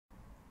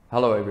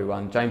Hello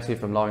everyone, James here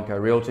from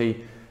Wellington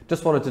Realty.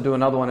 Just wanted to do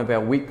another one of our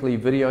weekly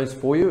videos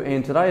for you,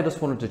 and today I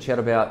just wanted to chat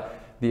about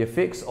the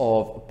effects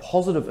of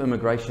positive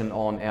immigration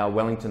on our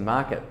Wellington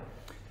market.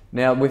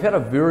 Now, we've had a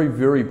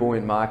very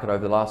buoyant market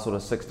over the last sort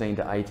of 16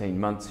 to 18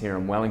 months here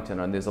in Wellington,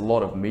 and there's a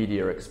lot of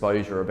media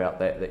exposure about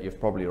that you've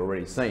probably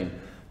already seen.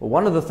 But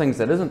one of the things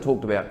that isn't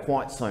talked about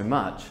quite so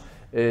much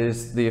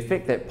is the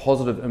effect that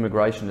positive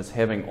immigration is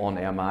having on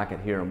our market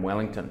here in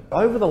Wellington.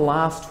 Over the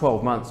last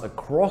 12 months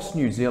across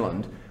New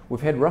Zealand,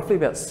 we've had roughly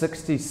about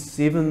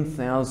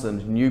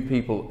 67,000 new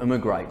people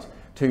immigrate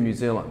to New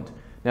Zealand.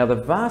 Now, the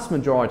vast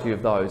majority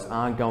of those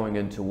are going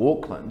into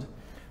Auckland,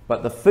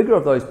 but the figure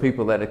of those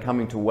people that are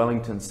coming to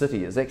Wellington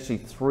City is actually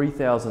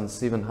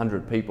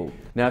 3,700 people.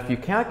 Now, if you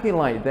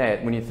calculate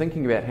that, when you're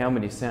thinking about how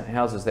many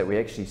houses that we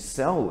actually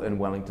sell in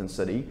Wellington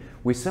City,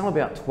 we sell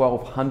about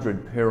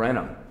 1,200 per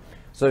annum.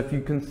 So if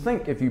you can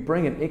think, if you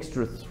bring an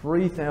extra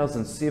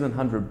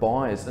 3,700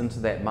 buyers into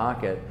that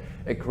market,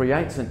 it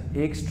creates an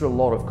extra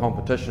lot of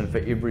competition for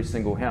every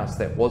single house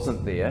that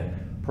wasn't there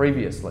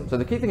previously. So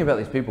the key thing about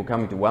these people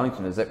coming to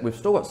Wellington is that we've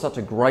still got such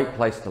a great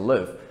place to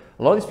live.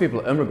 A lot of these people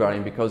are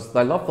immigrating because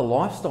they love the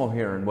lifestyle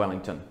here in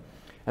Wellington.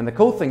 And the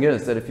cool thing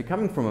is that if you're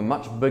coming from a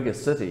much bigger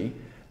city,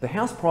 the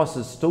house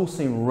prices still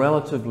seem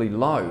relatively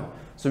low.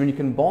 So when you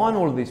combine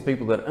all of these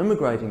people that are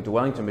immigrating to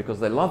Wellington because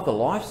they love the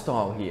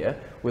lifestyle here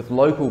with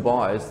local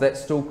buyers, that's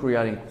still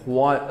creating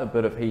quite a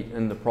bit of heat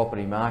in the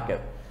property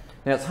market.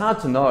 Now, it's hard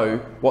to know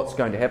what's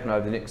going to happen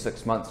over the next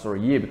 6 months or a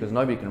year because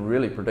nobody can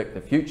really predict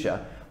the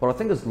future. But I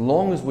think as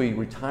long as we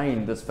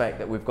retain this fact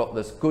that we've got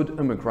this good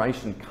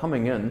immigration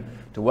coming in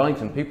to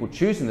Wellington, people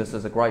choosing this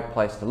as a great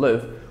place to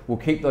live, will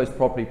keep those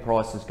property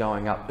prices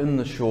going up in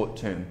the short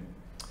term.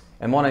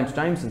 And my name's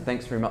James, and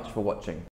thanks very much for watching.